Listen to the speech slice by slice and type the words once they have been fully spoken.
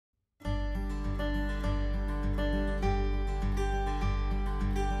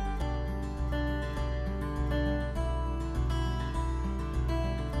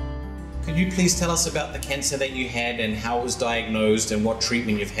you please tell us about the cancer that you had and how it was diagnosed and what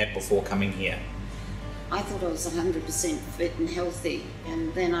treatment you've had before coming here? I thought I was 100% fit and healthy,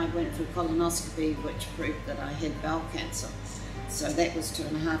 and then I went for colonoscopy, which proved that I had bowel cancer. So that was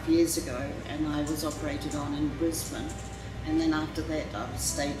 2.5 years ago, and I was operated on in Brisbane. And then after that, I was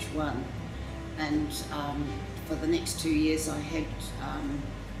stage 1. And for the next 2 years, I had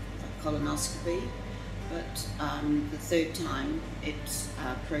a colonoscopy. But the third time, it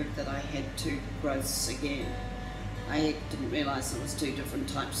proved that I had 2 growths again. I didn't realise there was 2 different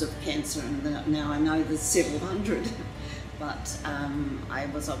types of cancer, and now I know there's several hundred. But I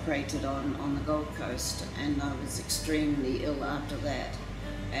was operated on the Gold Coast, and I was extremely ill after that.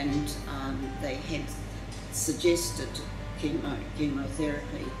 And they had suggested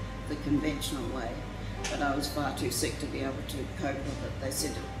chemotherapy, the conventional way, but I was far too sick to be able to cope with it. They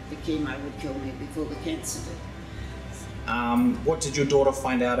said the chemo would kill me before the cancer did. What did your daughter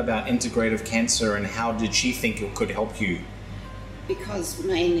find out about integrative cancer, and how did she think it could help you? Because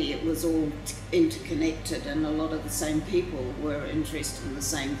mainly it was all interconnected, and a lot of the same people were interested in the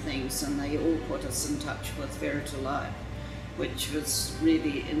same things, and they all put us in touch with Verita, which was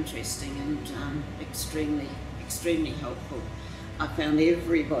really interesting and extremely helpful. I found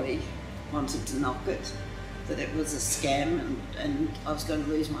everybody wanted to knock it, that it was a scam, and I was going to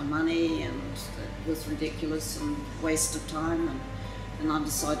lose my money, and it was ridiculous and waste of time, and I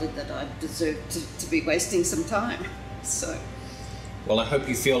decided that I deserved to be wasting some time. So, well, I hope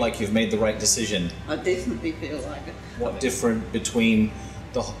you feel like you've made the right decision. I definitely feel like it. What different between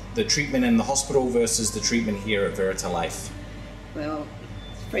the treatment in the hospital versus the treatment here at Verita Life? Well,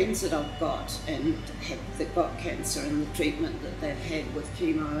 friends that I've got and that got cancer, and the treatment that they've had with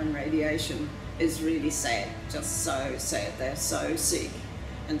chemo and radiation is really sad, just so sad. They're so sick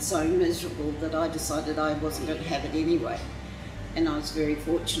and so miserable that I decided I wasn't going to have it anyway. And I was very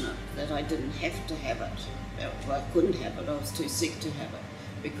fortunate that I didn't have to have it. Well, I couldn't have it, I was too sick to have it,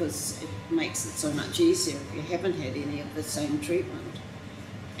 because it makes it so much easier if you haven't had any of the same treatment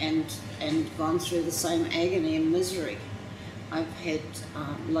and gone through the same agony and misery. I've had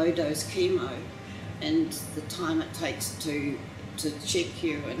low-dose chemo, and the time it takes to check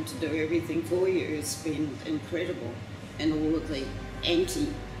you and to do everything for you has been incredible. And all of the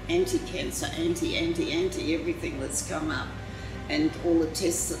anti-cancer, everything that's come up, and all the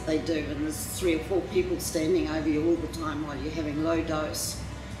tests that they do, and there's 3 or 4 people standing over you all the time while you're having low dose.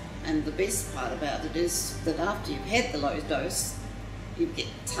 And the best part about it is that after you've had the low dose, you get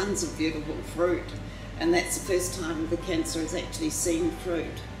tons of beautiful fruit. And that's the first time the cancer has actually seen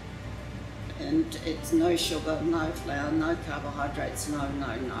fruit. And it's no sugar, no flour, no carbohydrates, no.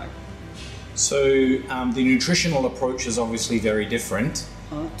 So the nutritional approach is obviously very different.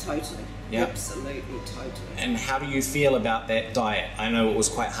 Oh, totally. Yep. Absolutely, totally. And how do you feel about that diet? I know it was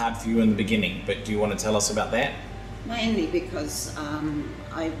quite hard for you in the beginning, but do you want to tell us about that? Mainly because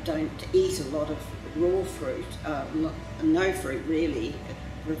I don't eat a lot of raw fruit, no fruit really.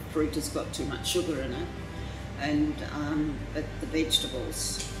 Fruit has got too much sugar in it, and but the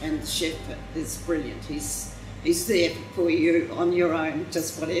vegetables, and the chef is brilliant. He's there for you on your own,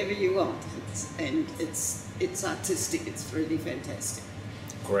 just whatever you want, it's artistic. It's really fantastic.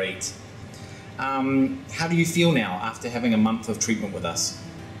 Great. How do you feel now after having a month of treatment with us?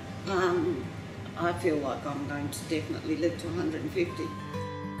 I feel like I'm going to definitely live to 150.